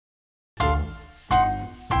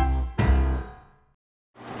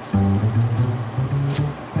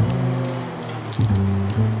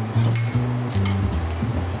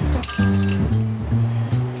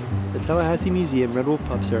The Tallahassee Museum red wolf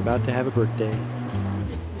pups are about to have a birthday,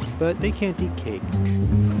 but they can't eat cake.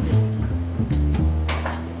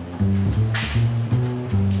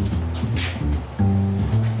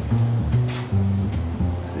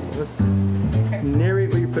 Let's narrate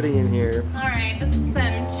what you're putting in here. All right, this is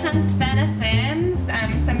some chunked venison.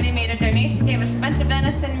 Somebody made a donation, gave us a bunch of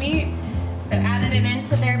venison meat, so added it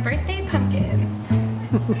into their birthday pumpkins.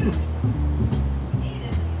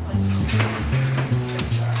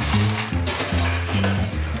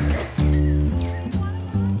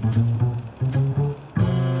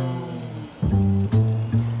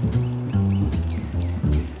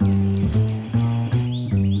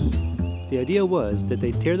 The idea was that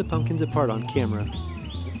they'd tear the pumpkins apart on camera,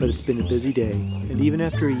 but it's been a busy day, and even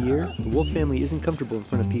after a year, the wolf family isn't comfortable in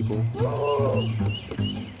front of people.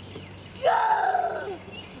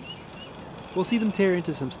 We'll see them tear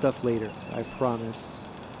into some stuff later, I promise.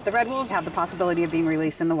 The red wolves have the possibility of being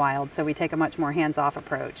released in the wild, so we take a much more hands-off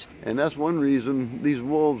approach. And that's one reason these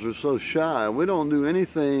wolves are so shy. We don't do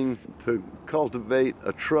anything to cultivate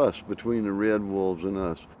a trust between the red wolves and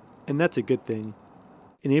us. And that's a good thing.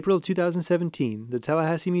 In April of 2017, the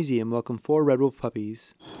Tallahassee Museum welcomed 4 red wolf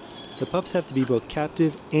puppies. The pups have to be both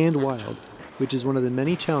captive and wild, which is one of the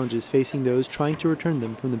many challenges facing those trying to return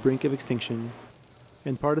them from the brink of extinction.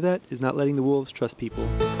 And part of that is not letting the wolves trust people.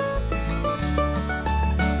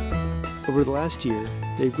 Over the last year,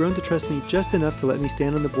 they've grown to trust me just enough to let me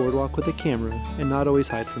stand on the boardwalk with a camera and not always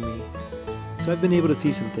hide from me. So I've been able to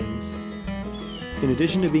see some things. In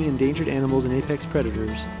addition to being endangered animals and apex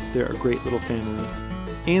predators, they're a great little family.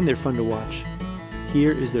 And they're fun to watch.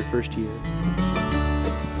 Here is their first year.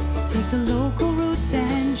 Take the local routes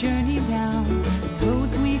and journey down the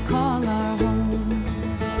roads we call our home.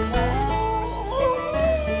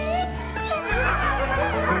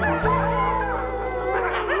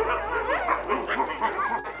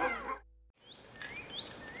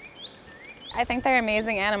 I think they're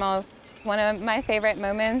amazing animals. One of my favorite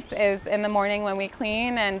moments is in the morning when we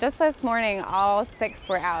clean, and just this morning all 6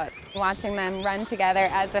 were out, watching them run together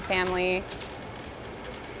as a family.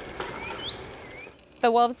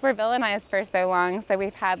 The wolves were villainized for so long, so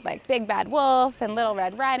we've had like Big Bad Wolf and Little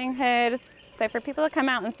Red Riding Hood. So for people to come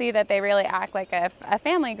out and see that they really act like a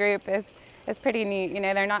family group is pretty neat. You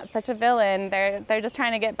know, they're not such a villain, they're just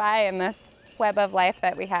trying to get by in this web of life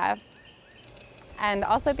that we have. And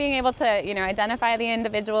also being able to, you know, identify the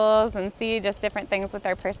individuals and see just different things with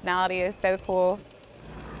their personality is so cool.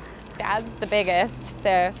 Dad's the biggest,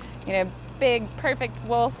 so, you know, big, perfect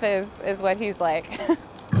wolf is what he's like.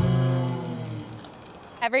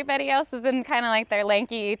 Everybody else is in kind of like their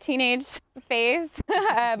lanky teenage phase.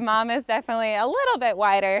 Mom is definitely a little bit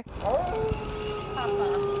wider.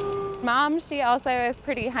 Mom, she also is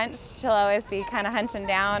pretty hunched. She'll always be kind of hunching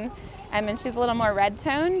down. And she's a little more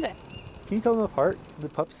red-toned. Can you tell them apart, the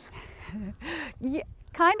pups? Yeah,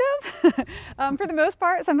 kind of. For the most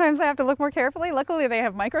part, sometimes I have to look more carefully. Luckily, they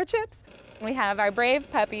have microchips. We have our Brave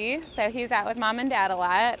puppy, so he's out with Mom and Dad a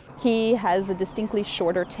lot. He has a distinctly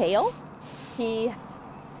shorter tail. He's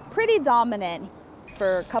pretty dominant.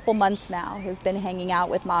 For a couple months now, has been hanging out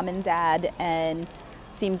with Mom and Dad, and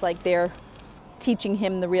seems like they're teaching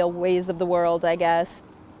him the real ways of the world, I guess.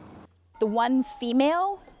 The one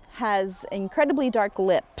female has incredibly dark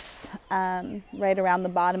lips right around the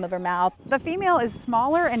bottom of her mouth. The female is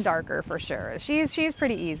smaller and darker for sure. She's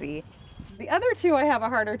pretty easy. The other 2 I have a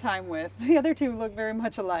harder time with. The other 2 look very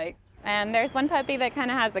much alike. And there's one puppy that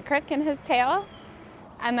kind of has a crook in his tail.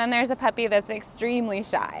 And then there's a puppy that's extremely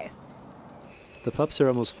shy. The pups are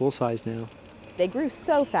almost full size now. They grew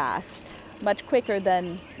so fast, much quicker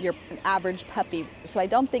than your average puppy. So I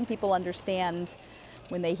don't think people understand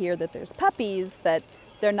when they hear that there's puppies that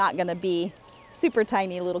they're not going to be super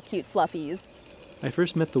tiny little cute fluffies. I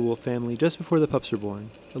first met the wolf family just before the pups were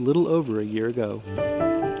born, a little over a year ago.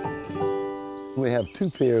 We have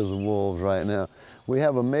 2 pairs of wolves right now. We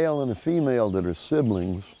have a male and a female that are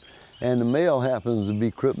siblings, and the male happens to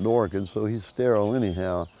be cryptorchid, so he's sterile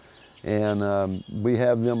anyhow. And we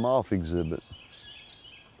have them off exhibit.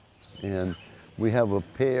 And we have a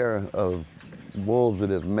pair of wolves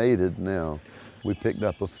that have mated now. We picked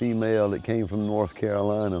up a female that came from North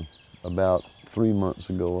Carolina about 3 months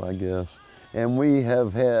ago, I guess. And we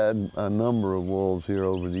have had a number of wolves here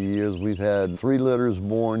over the years. We've had 3 litters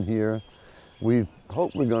born here. We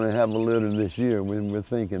hope we're going to have a litter this year. We're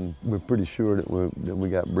thinking, we're pretty sure that we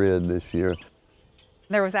got bred this year.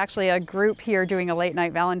 There was actually a group here doing a late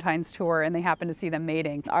night Valentine's tour, and they happened to see them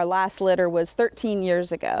mating. Our last litter was 13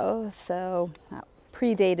 years ago, so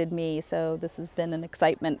predated me, so this has been an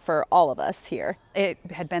excitement for all of us here. It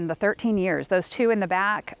had been the 13 years. Those two in the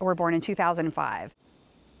back were born in 2005.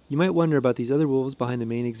 You might wonder about these other wolves behind the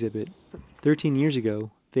main exhibit. 13 years ago,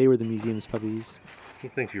 they were the museum's puppies. He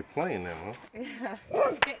thinks you're playing them, huh? Yeah.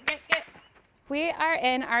 Get. We are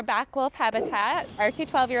in our back wolf habitat. Our two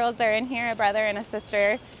 12-year-olds are in here, a brother and a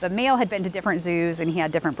sister. The male had been to different zoos and he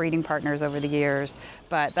had different breeding partners over the years,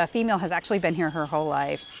 but the female has actually been here her whole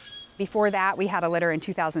life. Before that, we had a litter in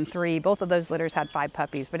 2003. Both of those litters had 5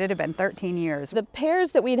 puppies, but it had been 13 years. The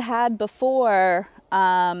pairs that we'd had before,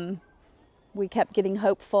 we kept getting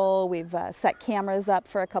hopeful. We've set cameras up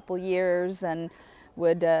for a couple years and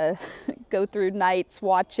would go through nights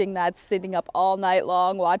watching that, sitting up all night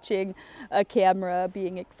long watching a camera,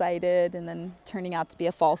 being excited, and then turning out to be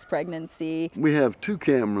a false pregnancy. We have 2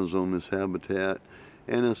 cameras on this habitat,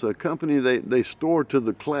 and it's a company they store to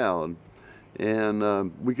the cloud,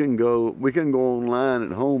 and we can go online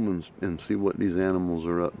at home and see what these animals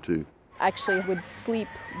are up to. Actually, I would sleep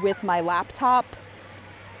with my laptop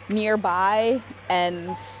nearby,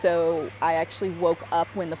 and so I actually woke up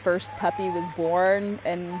when the first puppy was born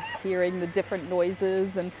and hearing the different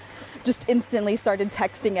noises, and just instantly started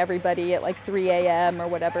texting everybody at like 3 a.m. or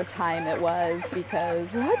whatever time it was,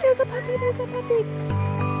 because what, there's a puppy, there's a puppy.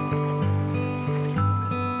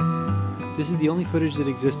 This is the only footage that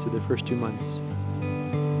exists of their first 2 months.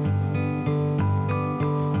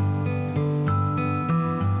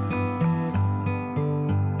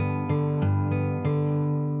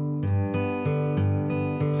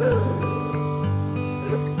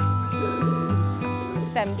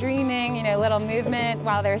 Them dreaming, you know, little movement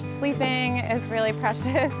while they're sleeping is really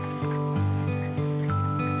precious.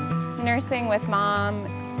 Nursing with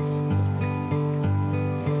mom.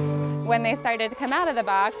 When they started to come out of the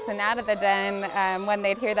box and out of the den, when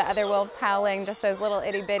they'd hear the other wolves howling, just those little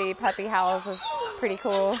itty bitty puppy howls was pretty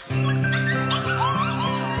cool.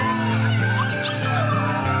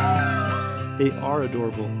 They are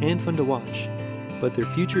adorable and fun to watch, but their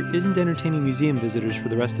future isn't entertaining museum visitors for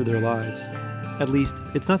the rest of their lives. At least,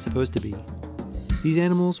 it's not supposed to be. These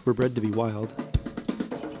animals were bred to be wild.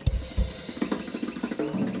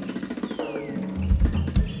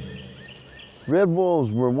 Red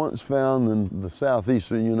wolves were once found in the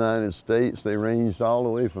southeastern United States. They ranged all the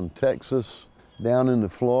way from Texas down into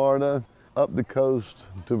Florida, up the coast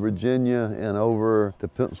to Virginia, and over to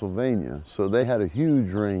Pennsylvania. So they had a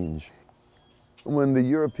huge range. When the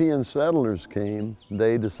European settlers came,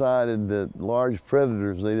 they decided that large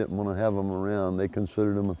predators, they didn't want to have them around. They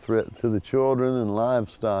considered them a threat to the children and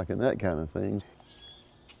livestock and that kind of thing.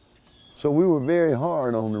 So we were very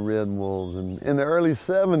hard on the red wolves. And in the early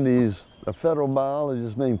 70s, a federal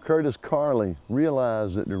biologist named Curtis Carley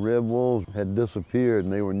realized that the red wolves had disappeared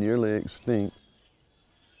and they were nearly extinct.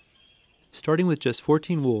 Starting with just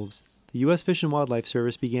 14 wolves, the U.S. Fish and Wildlife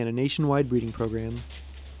Service began a nationwide breeding program.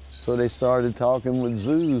 So they started talking with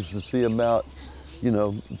zoos to see about,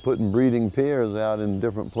 putting breeding pairs out in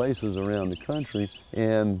different places around the country.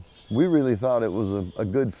 And we really thought it was a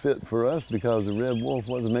good fit for us because the red wolf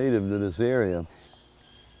was native to this area.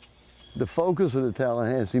 The focus of the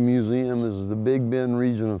Tallahassee Museum is the Big Bend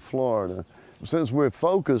region of Florida. Since we're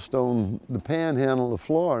focused on the panhandle of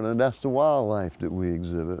Florida, that's the wildlife that we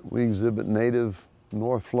exhibit. We exhibit native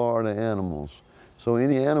North Florida animals. So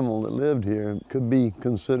any animal that lived here could be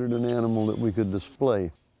considered an animal that we could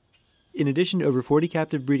display. In addition to over 40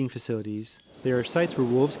 captive breeding facilities, there are sites where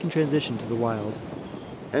wolves can transition to the wild.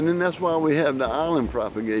 And then that's why we have the island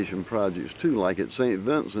propagation projects too, like at St.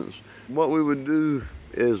 Vincent's. What we would do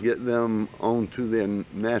is get them onto their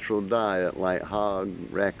natural diet, like hog,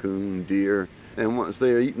 raccoon, deer. And once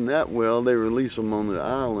they're eating that well, they release them on the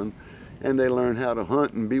island and they learn how to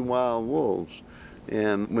hunt and be wild wolves.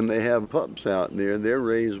 And when they have pups out there, they're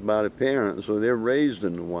raised by the parents, so they're raised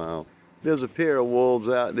in the wild. There's a pair of wolves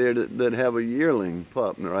out there that have a yearling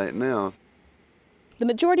pup right now. The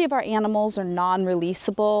majority of our animals are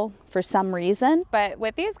non-releasable for some reason. But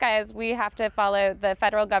with these guys, we have to follow the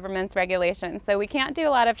federal government's regulations. So we can't do a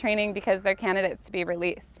lot of training because they're candidates to be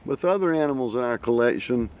released. With other animals in our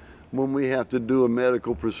collection, when we have to do a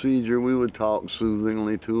medical procedure, we would talk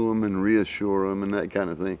soothingly to them and reassure them and that kind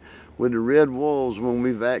of thing. With the red wolves, when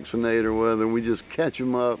we vaccinate or whether, we just catch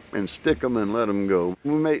them up and stick them and let them go.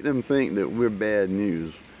 We make them think that we're bad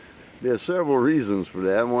news. There are several reasons for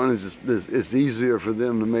that. One is it's easier for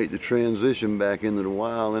them to make the transition back into the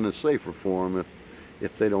wild and it's safer for them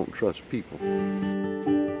if they don't trust people.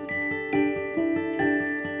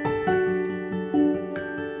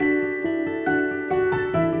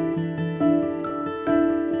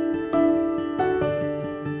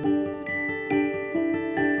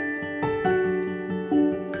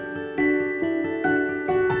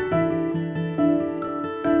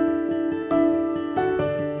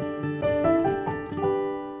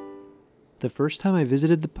 first time I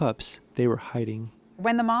visited the pups, they were hiding.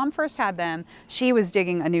 When the mom first had them, she was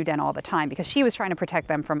digging a new den all the time because she was trying to protect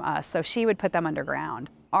them from us, so she would put them underground.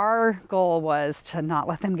 Our goal was to not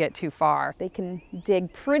let them get too far. They can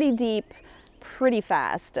dig pretty deep, pretty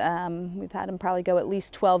fast. We've had them probably go at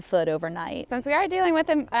least 12 foot overnight. Since we are dealing with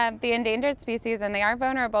the endangered species and they are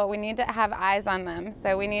vulnerable, we need to have eyes on them.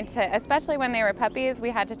 So we need to, especially when they were puppies, we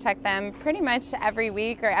had to check them pretty much every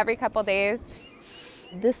week or every couple days.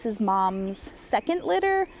 This is Mom's second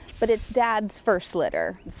litter, but it's Dad's first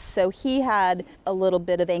litter. So he had a little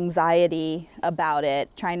bit of anxiety about it,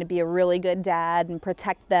 trying to be a really good dad and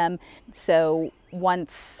protect them. So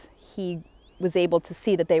once he was able to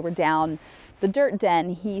see that they were down the dirt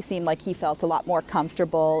den, he seemed like he felt a lot more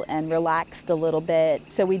comfortable and relaxed a little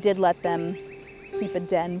bit. So we did let them keep a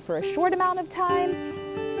den for a short amount of time.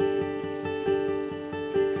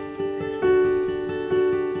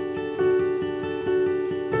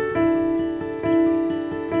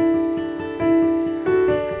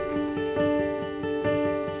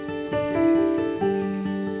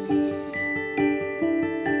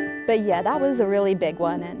 But yeah, that was a really big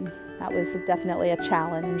one, and that was definitely a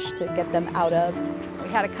challenge to get them out of. We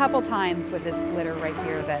had a couple times with this litter right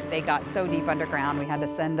here that they got so deep underground we had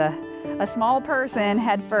to send a small person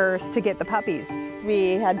head first to get the puppies.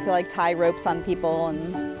 We had to tie ropes on people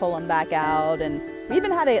and pull them back out, and we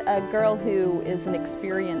even had a girl who is an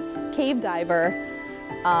experienced cave diver,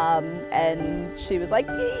 and she was like,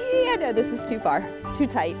 yeah, no, this is too far, too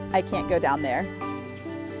tight, I can't go down there.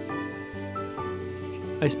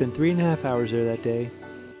 I spent 3.5 hours there that day,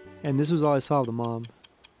 and this was all I saw of the mom.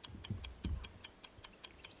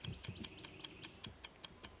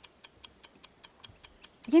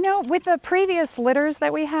 You know, with the previous litters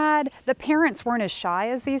that we had, the parents weren't as shy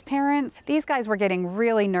as these parents. These guys were getting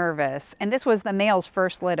really nervous, and this was the male's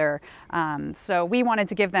first litter. So we wanted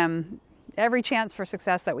to give them every chance for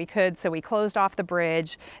success that we could, so we closed off the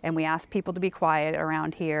bridge, and we asked people to be quiet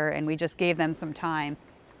around here, and we just gave them some time.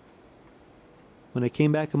 When I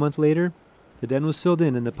came back a month later, the den was filled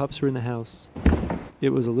in and the pups were in the house. It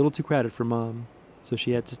was a little too crowded for Mom, so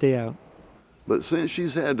she had to stay out. But since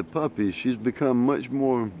she's had the puppies, she's become much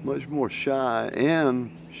more shy,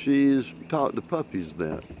 and she's taught the puppies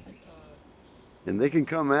that. And they can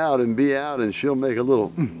come out and be out, and she'll make a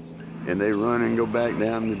little, and they run and go back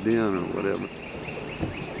down the den or whatever.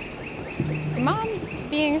 Mom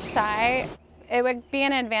being shy, it would be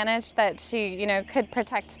an advantage that she, could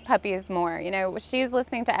protect puppies more. She's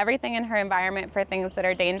listening to everything in her environment for things that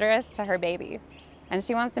are dangerous to her babies. And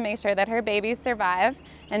she wants to make sure that her babies survive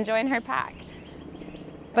and join her pack.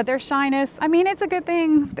 But their shyness, it's a good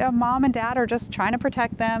thing. The mom and dad are just trying to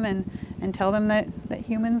protect them and tell them that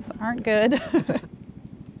humans aren't good.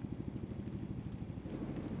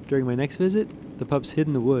 During my next visit, the pups hid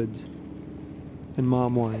in the woods, and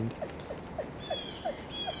Mom whined.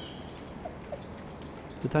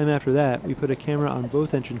 The time after that, we put a camera on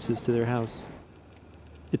both entrances to their house.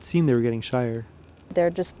 It seemed they were getting shyer.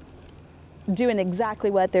 They're just doing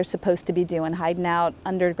exactly what they're supposed to be doing, hiding out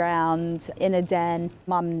underground in a den.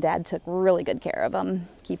 Mom and Dad took really good care of them,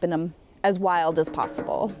 keeping them as wild as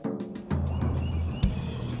possible.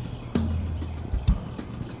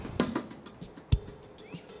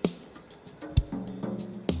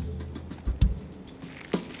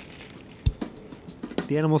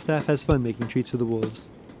 The animal staff has fun making treats for the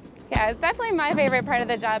wolves. Yeah, it's definitely my favorite part of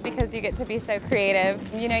the job because you get to be so creative.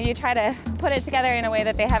 You try to put it together in a way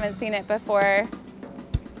that they haven't seen it before.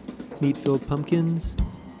 Meat-filled pumpkins,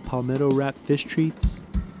 palmetto-wrapped fish treats.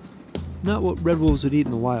 Not what red wolves would eat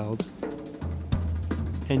in the wild.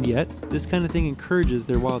 And yet, this kind of thing encourages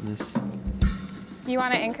their wildness. You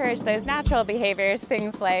want to encourage those natural behaviors,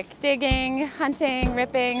 things like digging, hunting,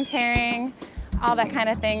 ripping, tearing, all that kind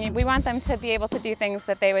of thing. We want them to be able to do things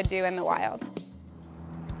that they would do in the wild.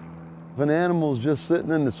 If an animal's just sitting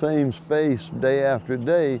in the same space day after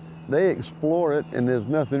day, they explore it and there's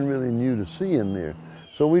nothing really new to see in there.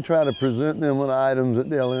 So we try to present them with items that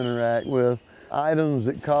they'll interact with, items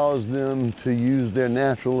that cause them to use their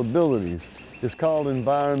natural abilities. It's called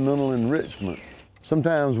environmental enrichment.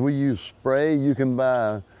 Sometimes we use spray. You can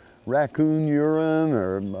buy raccoon urine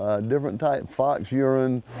or different type fox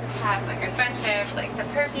urine. We have a bunch of the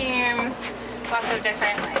perfumes, lots of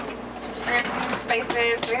different herbs and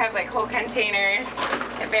spices. We have whole containers,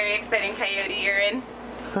 a very exciting coyote urine.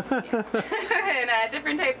 And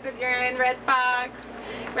different types of urine, red fox,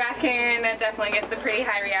 raccoon, that definitely gets a pretty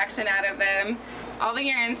high reaction out of them. All the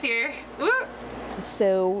urines here. Woo!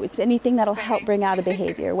 So it's anything that'll help bring out a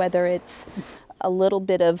behavior, whether it's a little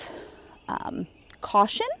bit of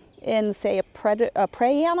caution in, say, a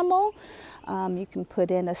prey animal, You can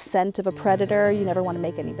put in a scent of a predator. You never want to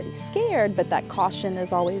make anybody scared, but that caution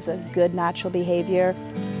is always a good natural behavior.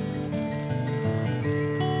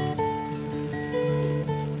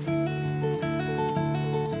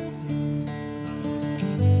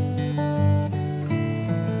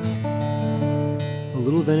 A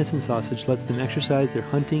little venison sausage lets them exercise their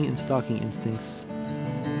hunting and stalking instincts.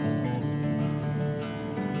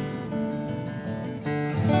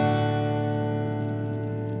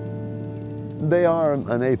 They are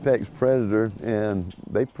an apex predator, and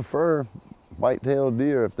they prefer white-tailed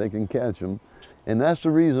deer if they can catch them. And that's the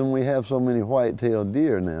reason we have so many white-tailed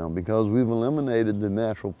deer now, because we've eliminated the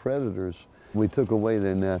natural predators. We took away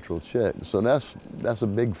their natural check. So that's a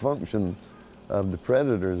big function of the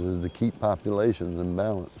predators, is to keep populations in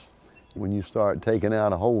balance. When you start taking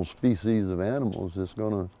out a whole species of animals, it's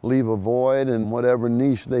going to leave a void, and whatever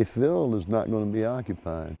niche they fill is not going to be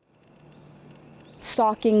occupied.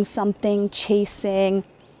 Stalking something, chasing,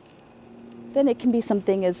 then it can be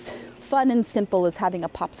something as fun and simple as having a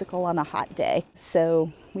popsicle on a hot day.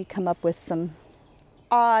 So we come up with some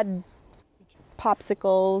odd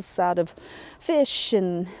popsicles out of fish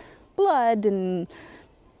and blood and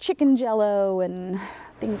chicken jello and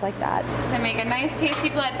things like that. So make a nice tasty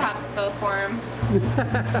blood popsicle for them.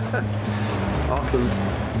 Awesome.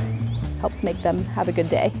 Helps make them have a good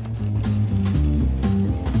day.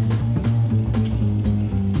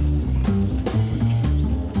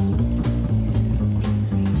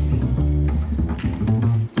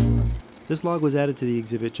 This log was added to the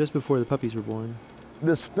exhibit just before the puppies were born.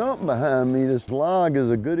 This stump behind me, this log, is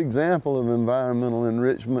a good example of environmental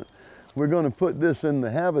enrichment. We're going to put this in the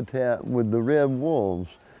habitat with the red wolves.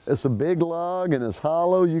 It's a big log and it's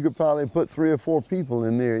hollow. You could probably put 3 or 4 people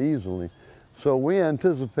in there easily. So we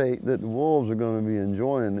anticipate that the wolves are going to be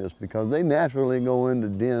enjoying this because they naturally go into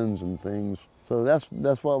dens and things. So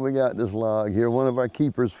that's why we got this log here. One of our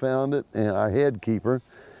keepers found it, and our head keeper,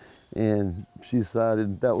 and she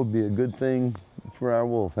decided that would be a good thing for our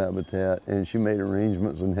wolf habitat, and she made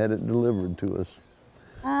arrangements and had it delivered to us.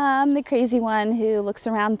 I'm the crazy one who looks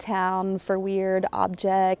around town for weird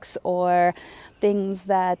objects or things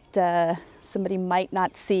that somebody might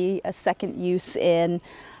not see a second use in.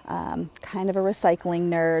 Kind of a recycling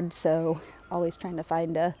nerd, so always trying to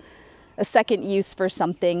find a second use for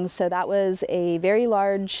something. So that was a very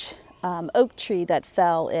large oak tree that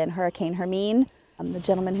fell in Hurricane Hermine. The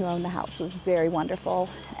gentleman who owned the house was very wonderful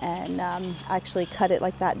and actually cut it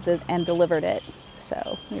like that and delivered it.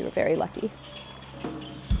 So we were very lucky.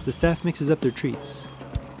 The staff mixes up their treats.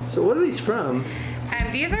 So what are these from?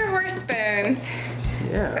 These are horse bones.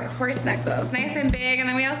 Yeah. So horse knuckles, nice and big. And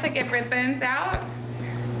then we also give rib bones out.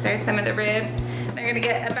 There's some of the ribs. They're gonna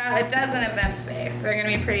get about a dozen of them today. So they're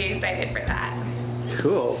gonna be pretty excited for that.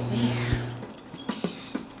 Cool.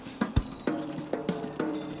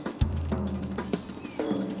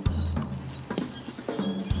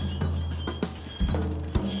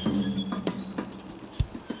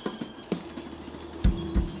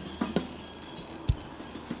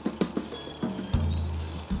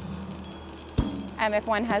 If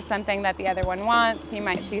one has something that the other one wants, you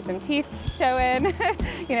might see some teeth showing,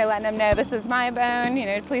 letting them know this is my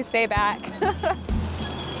bone, please stay back.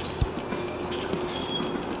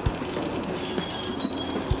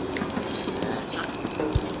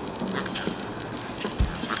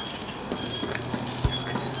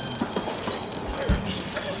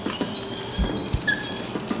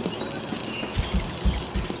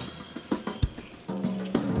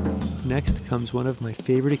 Next comes one of my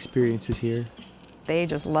favorite experiences here. They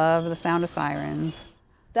just love the sound of sirens.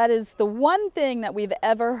 That is the one thing that we've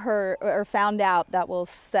ever heard or found out that will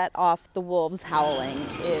set off the wolves howling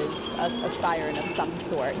is a siren of some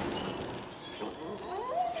sort.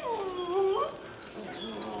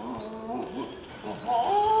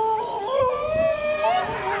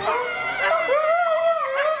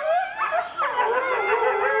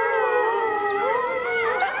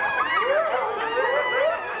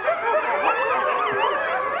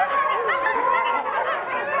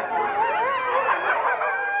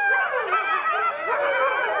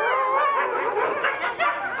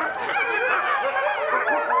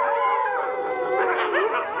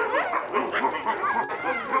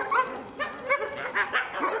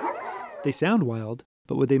 They sound wild,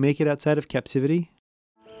 but would they make it outside of captivity?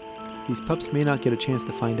 These pups may not get a chance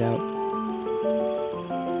to find out.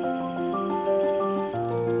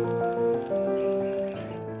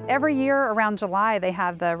 Every year around July, they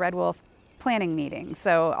have the red wolf planning meeting.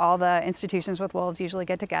 So all the institutions with wolves usually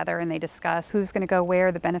get together and they discuss who's going to go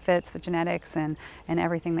where, the benefits, the genetics, and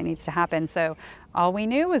everything that needs to happen. So all we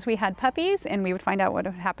knew was we had puppies, and we would find out what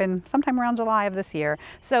would happen sometime around July of this year.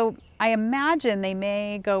 So I imagine they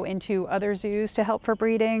may go into other zoos to help for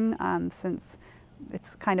breeding, since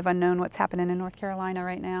it's kind of unknown what's happening in North Carolina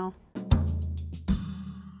right now.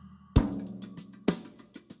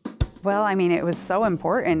 Well, I mean, it was so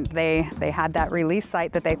important. They had that release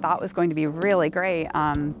site that they thought was going to be really great.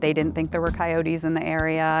 They didn't think there were coyotes in the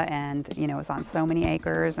area, and you know, it was on so many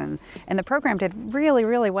acres, and the program did really,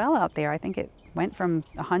 really well out there. I think it went from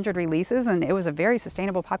 100 releases, and it was a very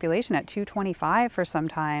sustainable population at 225 for some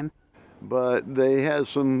time. But they had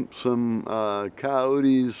some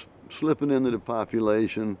coyotes slipping into the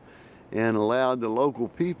population and allowed the local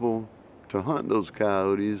people to hunt those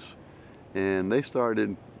coyotes, and they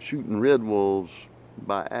started shooting red wolves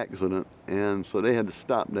by accident, and so they had to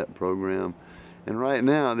stop that program. And right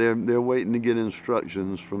now they're waiting to get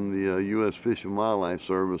instructions from the U.S. Fish and Wildlife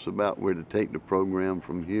Service about where to take the program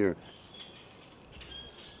from here.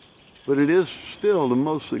 But it is still the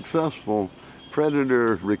most successful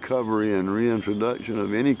predator recovery and reintroduction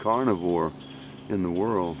of any carnivore in the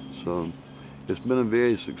world. So it's been a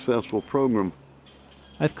very successful program.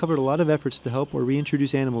 I've covered a lot of efforts to help or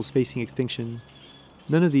reintroduce animals facing extinction.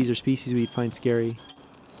 None of these are species we'd find scary.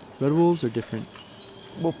 Red wolves are different.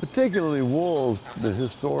 Well, particularly wolves, the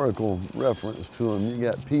historical reference to them. You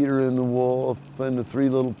got Peter and the wolf, and the three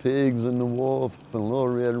little pigs and the wolf, and Little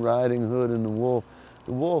Red Riding Hood and the wolf.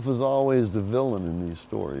 The wolf is always the villain in these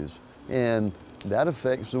stories, and that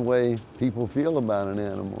affects the way people feel about an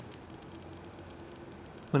animal.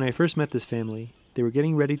 When I first met this family, they were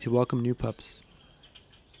getting ready to welcome new pups.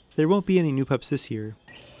 There won't be any new pups this year,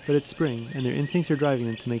 but it's spring, and their instincts are driving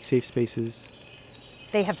them to make safe spaces.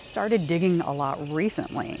 They have started digging a lot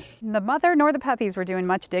recently. The mother nor the puppies were doing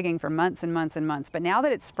much digging for months and months and months, but now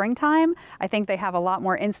that it's springtime, I think they have a lot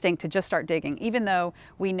more instinct to just start digging. Even though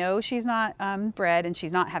we know she's not bred and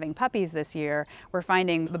she's not having puppies this year, we're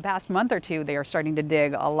finding the past month or two they are starting to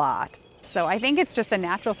dig a lot. So I think it's just a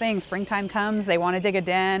natural thing. Springtime comes, they want to dig a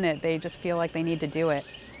den, they just feel like they need to do it.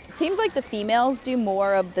 It seems like the females do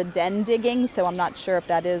more of the den digging, so I'm not sure if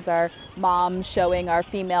that is our mom showing our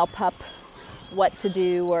female pup what to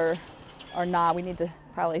do or not. We need to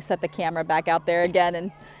probably set the camera back out there again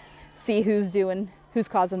and see who's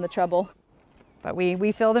causing the trouble. But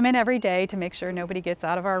we fill them in every day to make sure nobody gets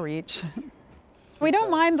out of our reach. We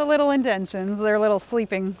don't mind the little indentions. They're little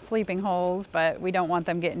sleeping holes, but we don't want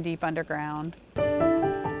them getting deep underground.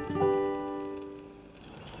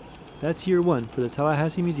 That's year one for the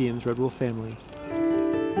Tallahassee Museum's Red Wolf family.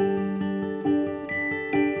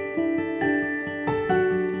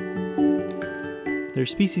 Their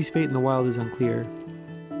species' fate in the wild is unclear.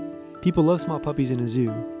 People love small puppies in a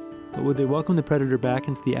zoo, but would they welcome the predator back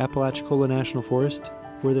into the Apalachicola National Forest,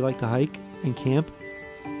 where they like to hike and camp?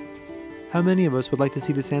 How many of us would like to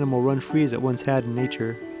see this animal run free as it once had in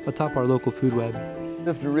nature, atop our local food web?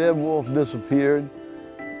 If the red wolf disappeared,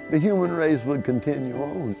 the human race would continue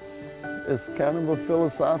on. It's kind of a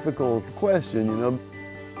philosophical question, you know.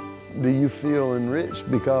 Do you feel enriched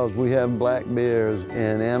because we have black bears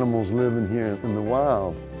and animals living here in the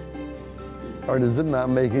wild? Or does it not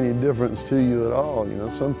make any difference to you at all? You know,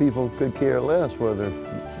 some people could care less whether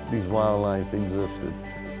these wildlife existed.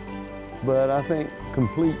 But I think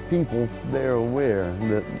complete people, they're aware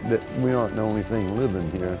that we aren't the only thing living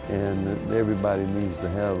here, and that everybody needs to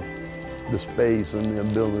have the space and the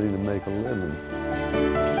ability to make a living.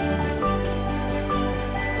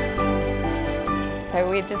 So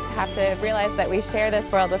we just have to realize that we share this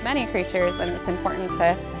world with many creatures, and it's important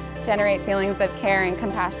to generate feelings of care and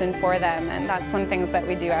compassion for them. And that's one of the things that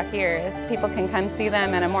we do out here is people can come see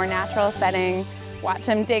them in a more natural setting, watch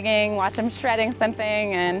them digging, watch them shredding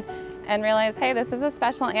something, and realize, hey, this is a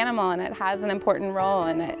special animal and it has an important role,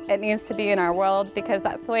 and it needs to be in our world because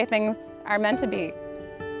that's the way things are meant to be.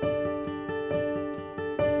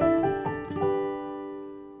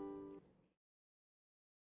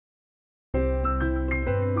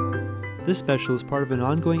 This special is part of an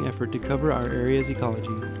ongoing effort to cover our area's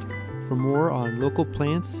ecology. For more on local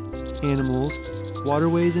plants, animals,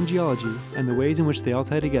 waterways, and geology, and the ways in which they all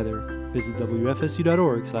tie together, visit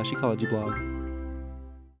wfsu.org/ecologyblog.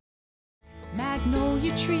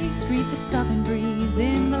 Magnolia trees greet the southern breeze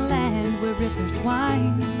in the land where rivers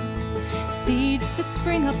wind. Seeds that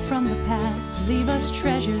spring up from the past leave us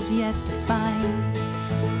treasures yet to find.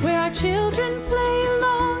 Where our children play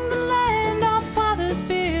along the land our fathers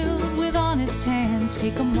build with honest hands.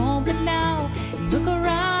 Take a moment now and look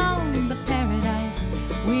around the paradise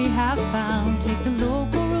we have found. Take the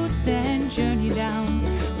local roots and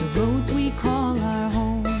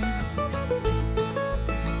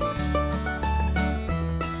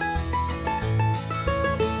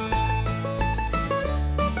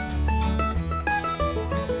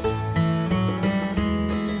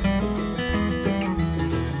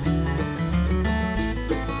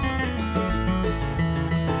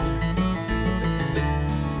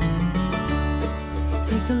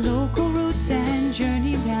the local